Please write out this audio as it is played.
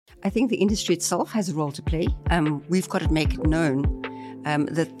I think the industry itself has a role to play. We've got to make it known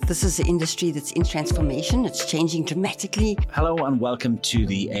that this is an industry that's in transformation. It's changing dramatically. Hello and welcome to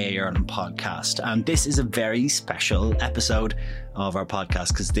the AA Ireland podcast. And this is a very special episode of our podcast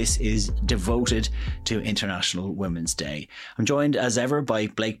because this is devoted to International Women's Day. I'm joined as ever by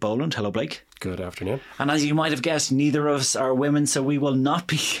Blake Boland. Hello, Blake. Good afternoon. And as you might have guessed, neither of us are women, so we will not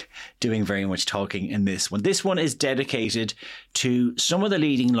be doing very much talking in this one. This one is dedicated to some of the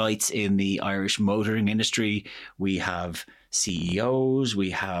leading lights in the Irish motoring industry. We have CEOs, we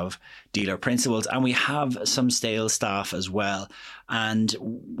have dealer principals, and we have some sales staff as well. And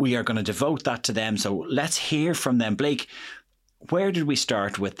we are going to devote that to them. So let's hear from them. Blake, where did we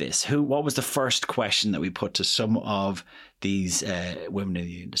start with this? What was the first question that we put to some of these women in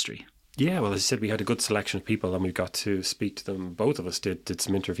the industry? Yeah, well, as I said, we had a good selection of people and we got to speak to them. Both of us did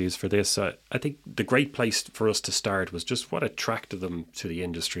some interviews for this. I think the great place for us to start was just what attracted them to the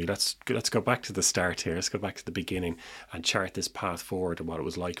industry. Let's go back to the start here. Let's go back to the beginning and chart this path forward and what it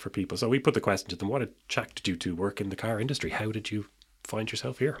was like for people. So we put the question to them, what attracted you to work in the car industry? How did you find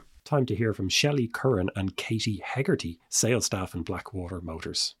yourself here? Time to hear from Shelley Curran and Katie Hegarty, sales staff in Blackwater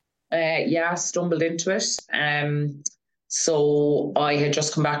Motors. Stumbled into it. So I had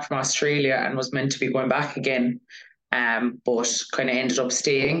just come back from Australia and was meant to be going back again, but kind of ended up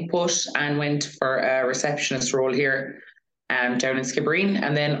staying put and went for a receptionist role here down in Skibbereen.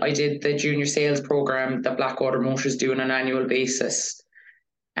 And then I did the junior sales program that Blackwater Motors do on an annual basis.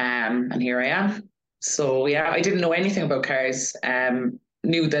 And here I am. So yeah, I didn't know anything about cars.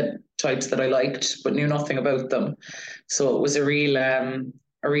 Knew the types that I liked, but knew nothing about them. So it was a real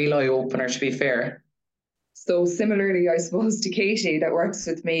eye-opener, to be fair. So similarly, I suppose, to Katie that works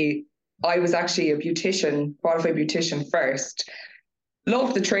with me, I was actually a beautician, qualified beautician first.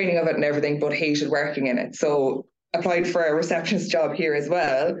 Loved the training of it and everything, but hated working in it. So applied for a receptionist job here as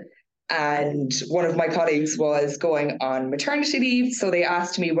well. And one of my colleagues was going on maternity leave. So they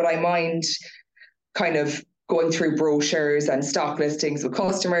asked me, would I mind kind of going through brochures and stock listings with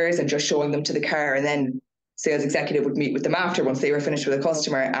customers and just showing them to the car. And then sales executive would meet with them after once they were finished with a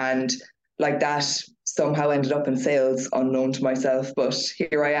customer. And like that, somehow ended up in sales unknown to myself. But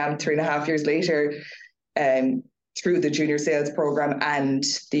here I am 3.5 years later, through the junior sales program and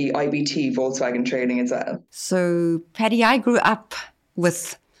the IBT Volkswagen training as well. So, Paddy, I grew up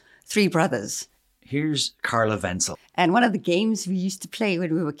with 3 brothers. Here's Carla Wenzel. And one of the games we used to play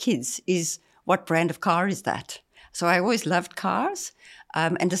when we were kids is, what brand of car is that? So I always loved cars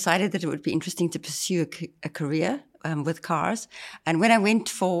and decided that it would be interesting to pursue a career with cars. And when I went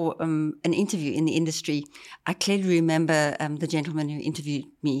for an interview in the industry, I clearly remember the gentleman who interviewed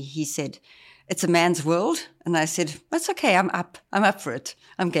me. He said, "It's a man's world." And I said, "That's okay, I'm up for it.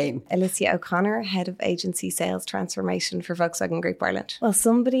 I'm game." Alicia O'Connor, Head of Agency Sales Transformation for Volkswagen Group Ireland. Well,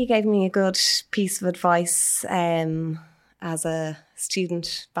 somebody gave me a good piece of advice as a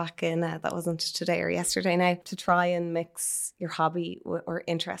student back in, that wasn't today or yesterday now, to try and mix your hobby or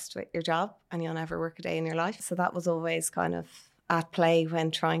interest with your job and you'll never work a day in your life. So that was always kind of at play when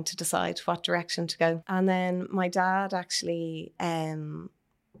trying to decide what direction to go. And then my dad actually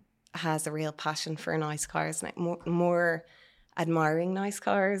has a real passion for nice cars, more admiring nice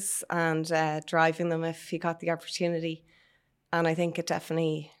cars and driving them if he got the opportunity. And I think it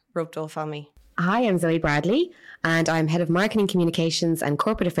definitely rubbed off on me. Hi, I'm Zoe Bradley and I'm Head of Marketing Communications and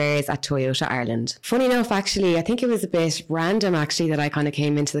Corporate Affairs at Toyota Ireland. Funny enough, actually, I think it was a bit random actually that I kind of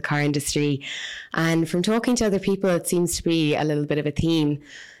came into the car industry, and from talking to other people it seems to be a little bit of a theme.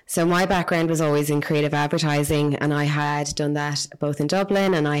 So my background was always in creative advertising and I had done that both in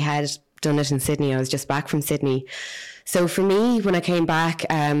Dublin and I had done it in Sydney. I was just back from Sydney. So for me, when I came back,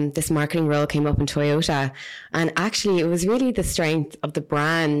 this marketing role came up in Toyota, and actually it was really the strength of the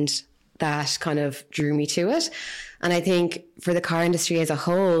brand that kind of drew me to it. And I think for the car industry as a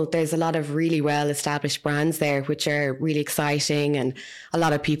whole, there's a lot of really well established brands there, which are really exciting and a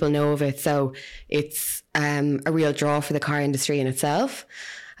lot of people know of it. So it's a real draw for the car industry in itself.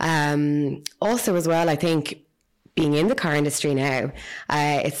 Also as well, I think being in the car industry now,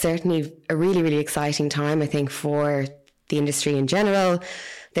 it's certainly a really, really exciting time, I think, for the industry in general.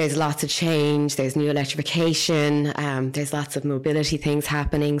 There's lots of change, there's new electrification, there's lots of mobility things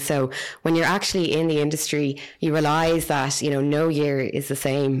happening. So when you're actually in the industry, you realise that, no year is the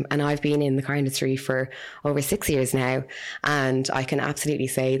same. And I've been in the car industry for over 6 years now. And I can absolutely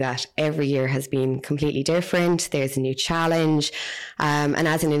say that every year has been completely different. There's a new challenge. And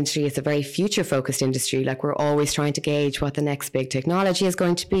as an industry, it's a very future-focused industry. Like, we're always trying to gauge what the next big technology is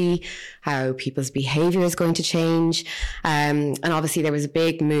going to be, how people's behaviour is going to change. And obviously there was a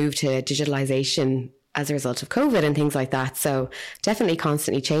big move to digitalisation as a result of COVID and things like that. So definitely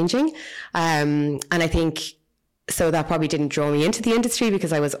constantly changing. And I think, so that probably didn't draw me into the industry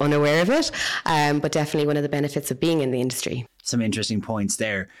because I was unaware of it. But definitely one of the benefits of being in the industry. Some interesting points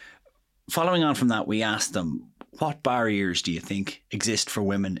there. Following on from that, we asked them, what barriers do you think exist for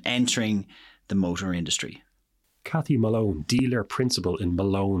women entering the motor industry? Kathy Malone, dealer principal in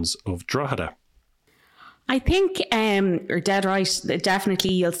Malone's of Drogheda. I think you're dead right.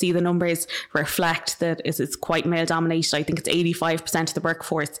 Definitely, you'll see the numbers reflect that it's quite male dominated. I think it's 85% of the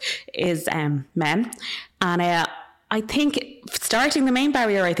workforce is men. And I think starting the main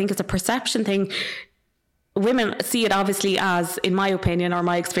barrier, I think it's a perception thing. Women see it obviously as, in my opinion or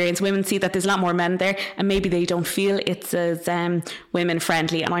my experience, women see that there's a lot more men there and maybe they don't feel it's as women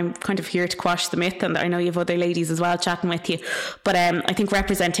friendly. And I'm kind of here to quash the myth, and I know you have other ladies as well chatting with you. But I think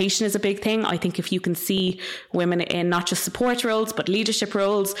representation is a big thing. I think if you can see women in not just support roles, but leadership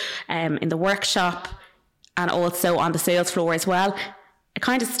roles, in the workshop and also on the sales floor as well, it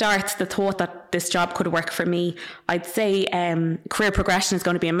kind of starts the thought that this job could work for me. I'd say career progression is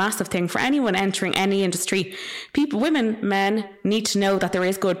going to be a massive thing for anyone entering any industry. People, women, men need to know that there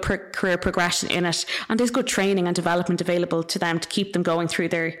is good career progression in it, and there's good training and development available to them to keep them going through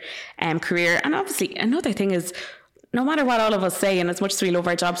their career. And obviously another thing is, no matter what all of us say, and as much as we love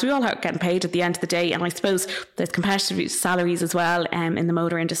our jobs, we all are getting paid at the end of the day. And I suppose there's competitive salaries as well in the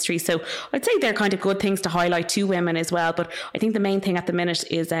motor industry. So I'd say they're kind of good things to highlight to women as well. But I think the main thing at the minute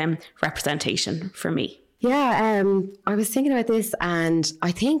is representation for me. Yeah, I was thinking about this, and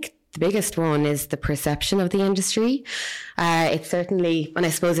I think the biggest one is the perception of the industry. It's certainly, and I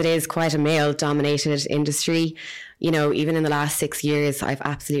suppose it is quite a male-dominated industry. You know, even in the last 6 years, I've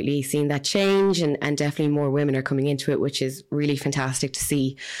absolutely seen that change, and definitely more women are coming into it, which is really fantastic to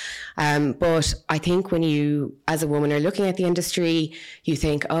see. But I think when you, as a woman, are looking at the industry, you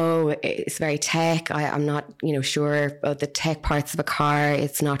think, oh, it's very tech. I'm not, sure about the tech parts of a car.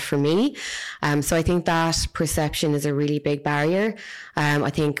 It's not for me. So I think that perception is a really big barrier.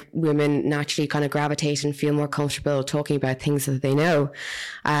 I think women naturally kind of gravitate and feel more comfortable talking about things that they know.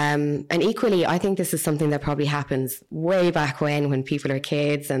 And equally, I think this is something that probably happens way back when people are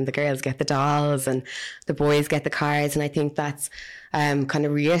kids and the girls get the dolls and the boys get the cars. And I think that's kind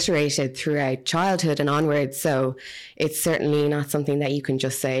of reiterated throughout childhood and onwards. So it's certainly not something that you can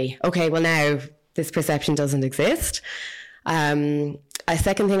just say, okay, well now this perception doesn't exist. A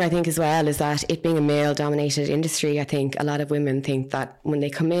second thing I think as well is that it being a male-dominated industry, I think a lot of women think that when they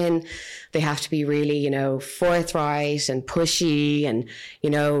come in, they have to be really, forthright and pushy and,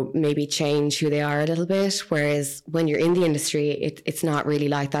 maybe change who they are a little bit. Whereas when you're in the industry, it's not really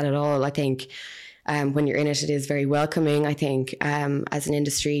like that at all. I think when you're in it, it is very welcoming. I think as an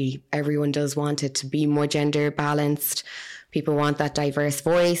industry, everyone does want it to be more gender balanced. People want that diverse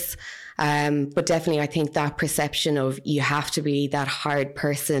voice. But definitely, I think that perception of you have to be that hard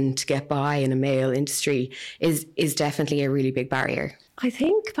person to get by in a male industry is definitely a really big barrier. I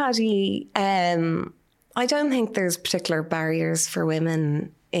think, Paddy, I don't think there's particular barriers for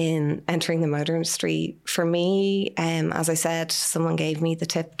women in entering the motor industry. For me, as I said, someone gave me the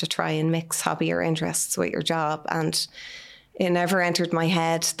tip to try and mix hobby or interests with your job. And it never entered my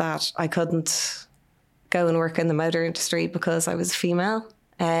head that I couldn't go and work in the motor industry because I was female.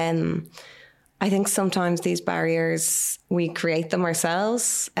 I think sometimes these barriers, we create them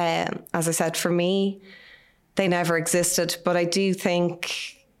ourselves. As I said, for me, they never existed. But I do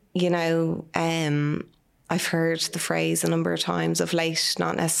think, I've heard the phrase a number of times of late,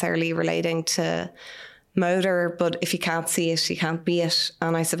 not necessarily relating to motor, but if you can't see it, you can't be it.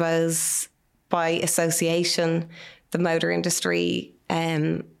 And I suppose by association, the motor industry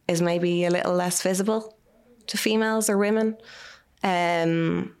is maybe a little less visible to females or women.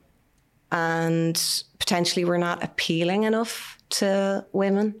 And potentially we're not appealing enough to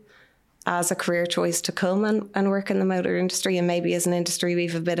women as a career choice to come and work in the motor industry. And maybe as an industry,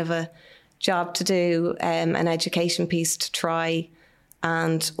 we've a bit of a job to do, an education piece to try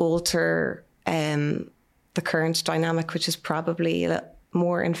and alter the current dynamic, which is probably a little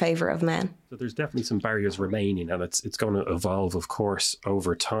more in favour of men. So there's definitely some barriers remaining, and it's going to evolve, of course,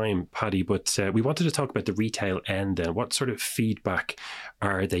 over time, Paddy. But we wanted to talk about the retail end then. What sort of feedback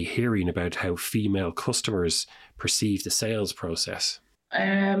are they hearing about how female customers perceive the sales process?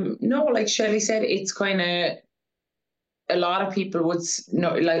 No, like Shelley said, it's kind of, a lot of people would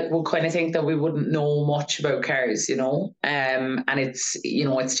kind of think that we wouldn't know much about cars, and it's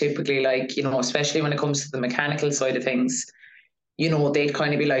typically like, especially when it comes to the mechanical side of ththings, they'd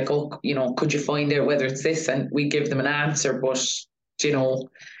kind of be like, oh, could you find out whether it's this? And we give them an answer, but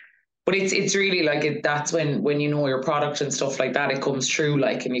it's really like that's when your product and stuff like that, it comes through,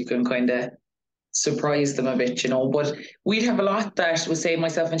 like, and you can kind of surprise them a bit, but we'd have a lot that would say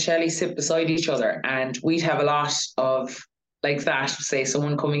myself and Shelley sit beside each other, and we'd have a lot of like that, say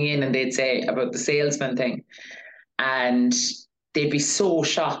someone coming in and they'd say about the salesman thing, and they'd be so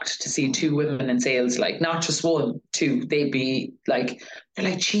shocked to see two women in sales, like not just one, two. They'd be like, they're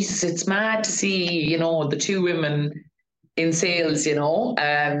like, Jesus, it's mad to see, the two women in sales,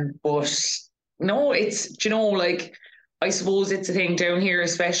 but no, it's, like, I suppose it's a thing down here,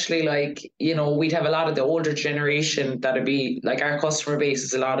 especially like, we'd have a lot of the older generation that'd be like, our customer base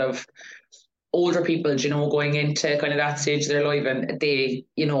is a lot of older people, going into kind of that stage of their life, and they,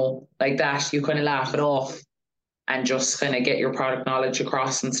 like that, you kind of laugh it off and just kind of get your product knowledge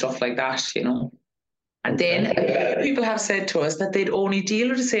across and stuff like that, And then people have said to us that they'd only deal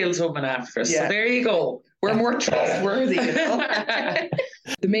with a saleswoman after. So there you go. We're more trustworthy,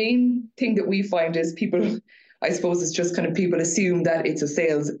 The main thing that we find is people, I suppose it's just kind of people assume that it's a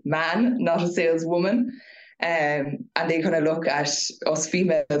salesman, not a saleswoman. And they kind of look at us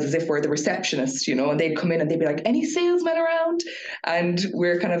females as if we're the receptionist, and they'd come in and they'd be like, any salesmen around? And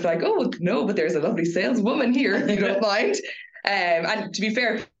we're kind of like, oh, no, but there's a lovely saleswoman here, if you don't mind. And to be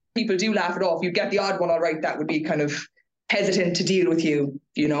fair, people do laugh it off. You get the odd one, all right, that would be kind of hesitant to deal with you,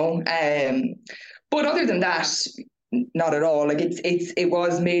 But other than that, not at all. Like it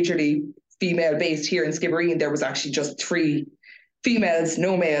was majorly female based here in Skibbereen. There was actually just 3 females,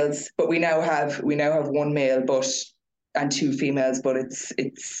 no males, but we now have 1 male and 2 females, but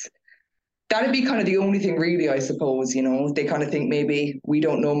it's that'd be kind of the only thing really, I suppose, they kind of think maybe we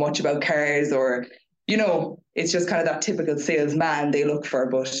don't know much about cars, or it's just kind of that typical salesman they look for,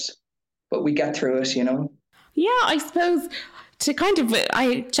 but we get through it, Yeah, I suppose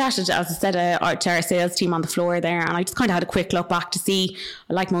I chatted, as I said, to our sales team on the floor there, and I just kind of had a quick look back to see,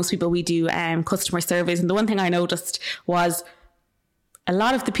 like most people, we do customer surveys, and the one thing I noticed was a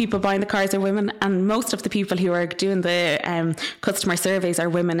lot of the people buying the cars are women, and most of the people who are doing the customer surveys are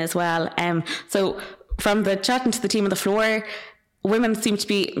women as well. So from the chatting to the team on the floor, women seem to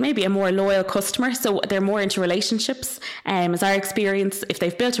be maybe a more loyal customer, so they're more into relationships. As our experience, if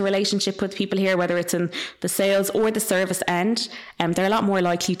they've built a relationship with people here, whether it's in the sales or the service end, they're a lot more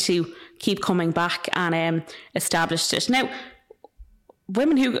likely to keep coming back and establish it. Now,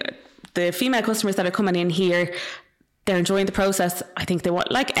 the female customers that are coming in here, they're enjoying the process. I think they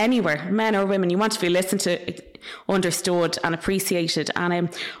want, like anywhere, men or women, you want to be listened to, understood and appreciated. And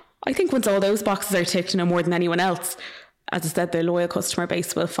I think once all those boxes are ticked, more than anyone else, as I said, the loyal customer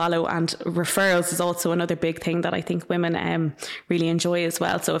base will follow, and referrals is also another big thing that I think women really enjoy as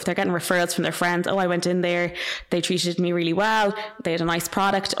well. So if they're getting referrals from their friends, I went in there, they treated me really well, they had a nice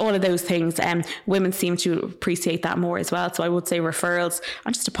product, all of those things, women seem to appreciate that more as well. So I would say referrals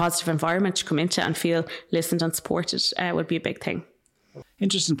and just a positive environment to come into and feel listened and supported would be a big thing.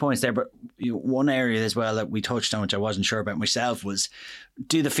 Interesting points there, but one area as well that we touched on, which I wasn't sure about myself, was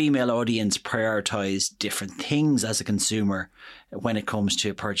do the female audience prioritise different things as a consumer when it comes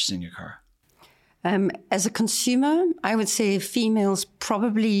to purchasing your car? As a consumer, I would say females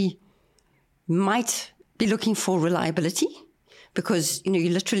probably might be looking for reliability, because,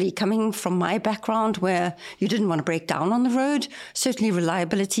 you're literally coming from my background where you didn't want to break down on the road. Certainly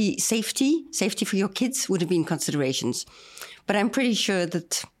reliability, safety for your kids would have been considerations. But I'm pretty sure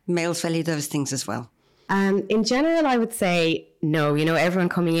that males value those things as well. In general, I would say no. Everyone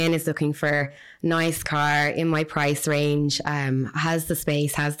coming in is looking for nice car in my price range, has the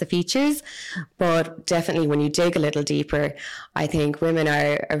space, has the features. But definitely when you dig a little deeper, I think women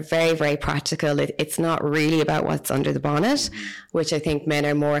are very, very practical. It's not really about what's under the bonnet, which I think men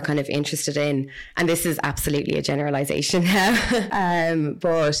are more kind of interested in. And this is absolutely a generalization now.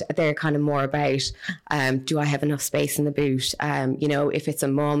 But they're kind of more about, do I have enough space in the boot? If it's a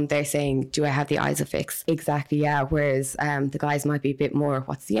mum, they're saying, do I have the ISOFIX? Exactly, yeah. Whereas the guys might be a bit more,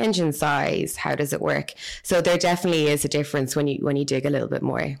 what's the engine size? How does it work? So there definitely is a difference when you dig a little bit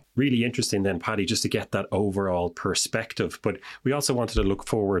more. Really interesting then, Paddy, just to get that overall perspective. But we also wanted to look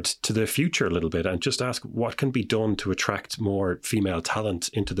forward to the future a little bit and just ask what can be done to attract more female talent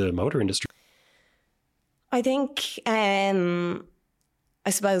into the motor industry. I think, I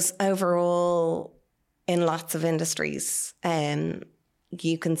suppose overall in lots of industries,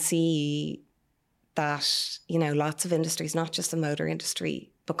 you can see that, lots of industries, not just the motor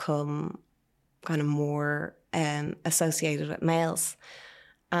industry, become kind of more associated with males.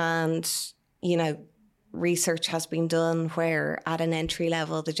 And, research has been done where at an entry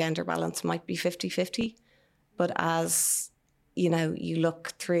level, the gender balance might be 50-50. But as, you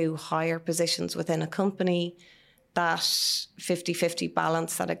look through higher positions within a company, that 50-50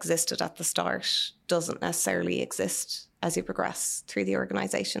 balance that existed at the start doesn't necessarily exist as you progress through the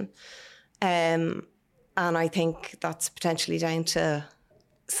organisation. And I think that's potentially down to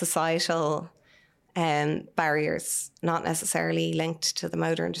societal barriers, not necessarily linked to the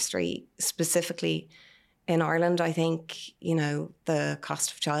motor industry specifically. In Ireland, I think, the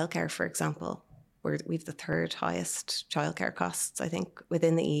cost of childcare, for example, we've the third highest childcare costs, I think,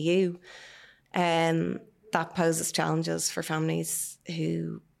 within the EU. That poses challenges for families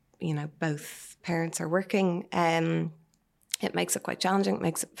who, both parents are working. It makes it quite challenging. It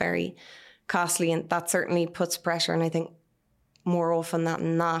makes it very costly, and that certainly puts pressure. And I think more often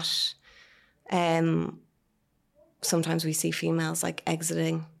than not, sometimes we see females like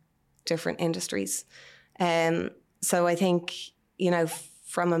exiting different industries. So I think,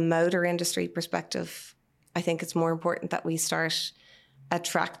 from a motor industry perspective, I think it's more important that we start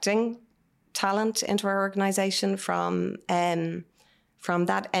attracting talent into our organisation from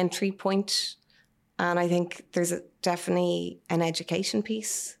that entry point. And I think there's definitely an education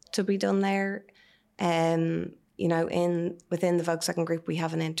piece to be done there. Within the Volkswagen Group, we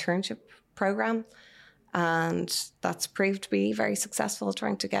have an internship programme, and that's proved to be very successful,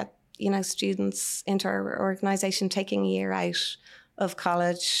 trying to get students into our organisation, taking a year out of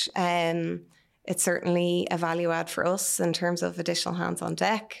college. It's certainly a value add for us in terms of additional hands on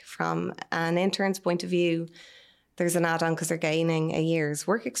deck. From an intern's point of view, there's an add-on because they're gaining a year's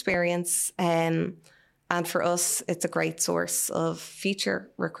work experience. And for us, it's a great source of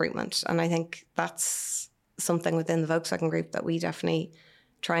future recruitment. And I think that's something within the Volkswagen Group that we definitely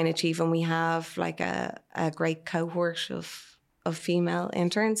try and achieve. And we have like a great cohort of female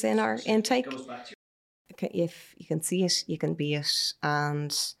interns in our intake. If you can see it, you can be it.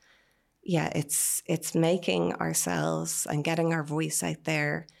 And yeah, it's making ourselves and getting our voice out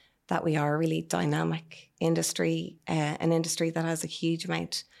there that we are a really dynamic industry, an industry that has a huge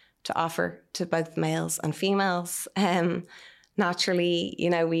amount to offer to both males and females. Naturally,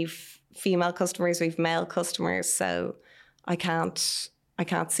 we've female customers, we've male customers, so I can't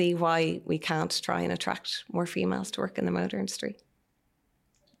see why we can't try and attract more females to work in the motor industry.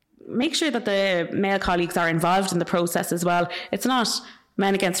 Make sure that the male colleagues are involved in the process as well. It's not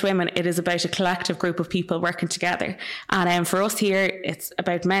men against women. It is about a collective group of people working together. And for us here, it's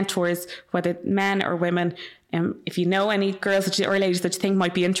about mentors, whether men or women. If you know any girls or ladies that you think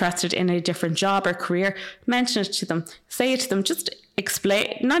might be interested in a different job or career, mention it to them, say it to them, just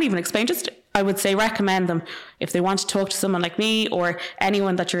I would say recommend them. If they want to talk to someone like me or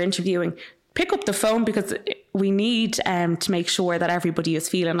anyone that you're interviewing, pick up the phone, because we need to make sure that everybody is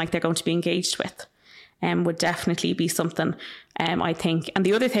feeling like they're going to be engaged with. Would definitely be something, I think. And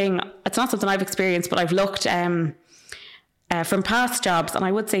the other thing, it's not something I've experienced, but I've looked from past jobs, and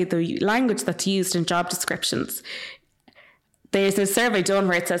I would say the language that's used in job descriptions. There's a survey done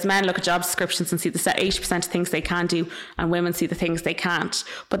where it says men look at job descriptions and see the 80% of things they can do, and women see the things they can't.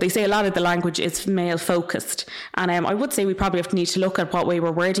 But they say a lot of the language is male focused. And I would say we probably need to look at what way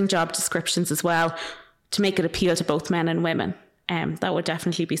we're wording job descriptions as well to make it appeal to both men and women. That would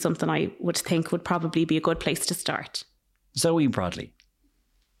definitely be something I would think would probably be a good place to start. Zoe Broadley.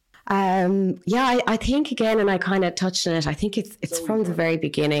 I think again, and I kind of touched on it, I think it's from the very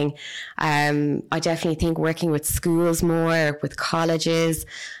beginning. I definitely think working with schools more, with colleges,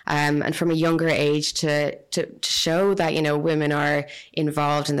 and from a younger age to show that, women are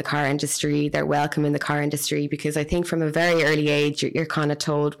involved in the car industry, they're welcome in the car industry, because I think from a very early age, you're kind of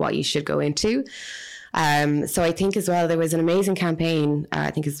told what you should go into. So I think as well, there was an amazing campaign,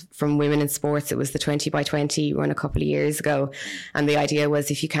 I think it's from Women in Sports. It was the 20 by 20 run a couple of years ago. And the idea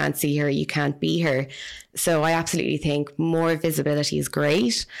was, if you can't see her, you can't be her. So I absolutely think more visibility is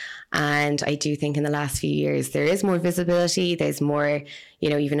great. And I do think in the last few years, there is more visibility. There's more,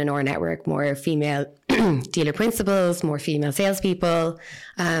 even in our network, more female dealer principals, more female salespeople,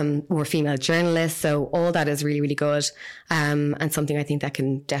 more female journalists. So all that is really, really good. And something I think that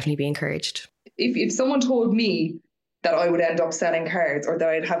can definitely be encouraged. If someone told me that I would end up selling cars or that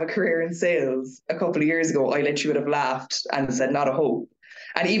I'd have a career in sales a couple of years ago, I literally would have laughed and said, not a hope.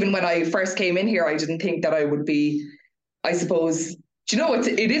 And even when I first came in here, I didn't think that I would be, I suppose,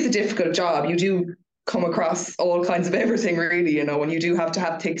 it is a difficult job. You do come across all kinds of everything, really, and you do have to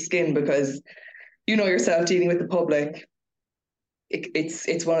have thick skin, because yourself, dealing with the public,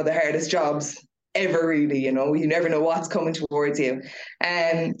 it's one of the hardest jobs ever, really. You never know what's coming towards you.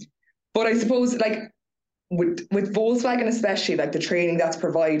 But I suppose, with Volkswagen especially, the training that's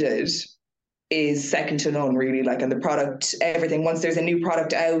provided is second to none, really. And the product, everything. Once there's a new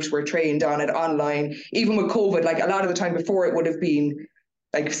product out, we're trained on it online. Even with COVID, a lot of the time before, it would have been,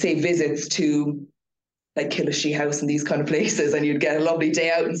 say, visits to Killashee House and these kind of places, and you'd get a lovely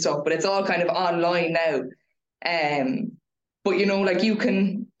day out and stuff. But it's all kind of online now. But, you know, like you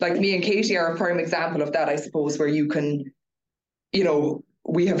can, like me and Katie are a prime example of that, I suppose, where you can, you know,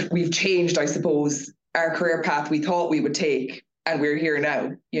 we've changed, I suppose, our career path we thought we would take, and we're here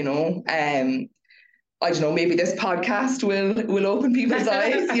now, you know. I don't know, maybe this podcast will open people's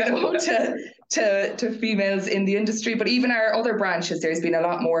eyes, you know, to females in the industry. But even our other branches, there's been a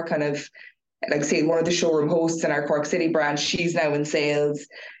lot more kind of, like say one of the showroom hosts in our Cork City branch, she's now in sales.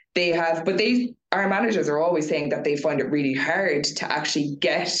 Our managers are always saying that they find it really hard to actually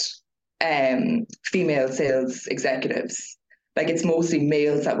get female sales executives. Like it's mostly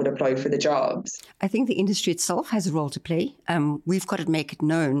males that would apply for the jobs. I think the industry itself has a role to play. We've got to make it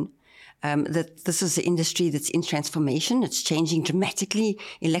known that this is an industry that's in transformation. It's changing dramatically.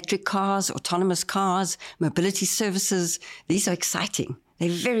 Electric cars, autonomous cars, mobility services. These are exciting. They're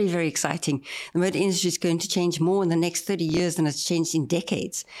very, very exciting. The motor industry is going to change more in the next 30 years than it's changed in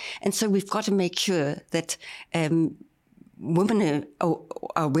decades. And so we've got to make sure that women are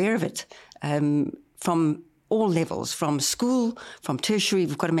aware of it from all levels, from school, from tertiary.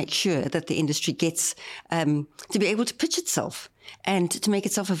 We've got to make sure that the industry gets to be able to pitch itself and to make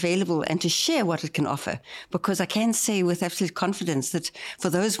itself available and to share what it can offer. Because I can say with absolute confidence that for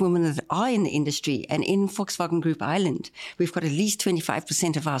those women that are in the industry and in Volkswagen Group Ireland, we've got at least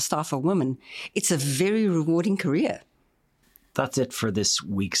 25% of our staff are women. It's a very rewarding career. That's it for this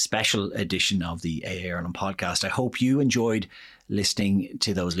week's special edition of the AA Ireland podcast. I hope you enjoyed listening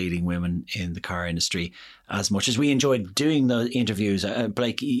to those leading women in the car industry as much as we enjoyed doing those interviews.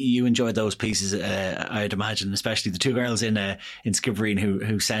 Blake, you enjoyed those pieces, I'd imagine, especially the two girls in Skibbereen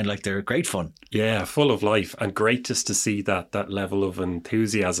who sound like they're great fun. Yeah, full of life, and great just to see that level of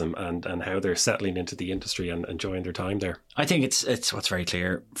enthusiasm and how they're settling into the industry and enjoying their time there. I think it's what's very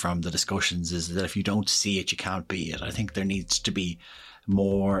clear from the discussions is that if you don't see it, you can't be it. I think there needs to be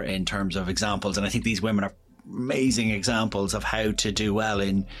more in terms of examples, and I think these women are amazing examples of how to do well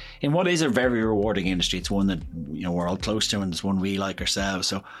in what is a very rewarding industry. It's one that, you know, we're all close to, and it's one we like ourselves.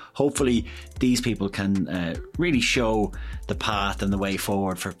 So hopefully these people can really show the path and the way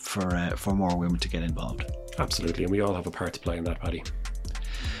forward for more women to get involved. Absolutely, and we all have a part to play in that, Paddy.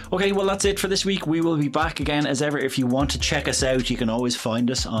 Okay, well, that's it for this week. We will be back again as ever. If you want to check us out, you can always find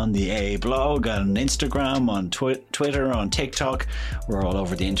us on the AA blog, on Instagram, on Twitter, on TikTok. We're all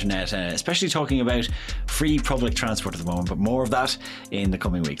over the internet, especially talking about free public transport at the moment, but more of that in the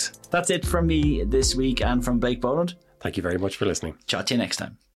coming weeks. That's it from me this week and from Blake Boland. Thank you very much for listening. Chat to you next time.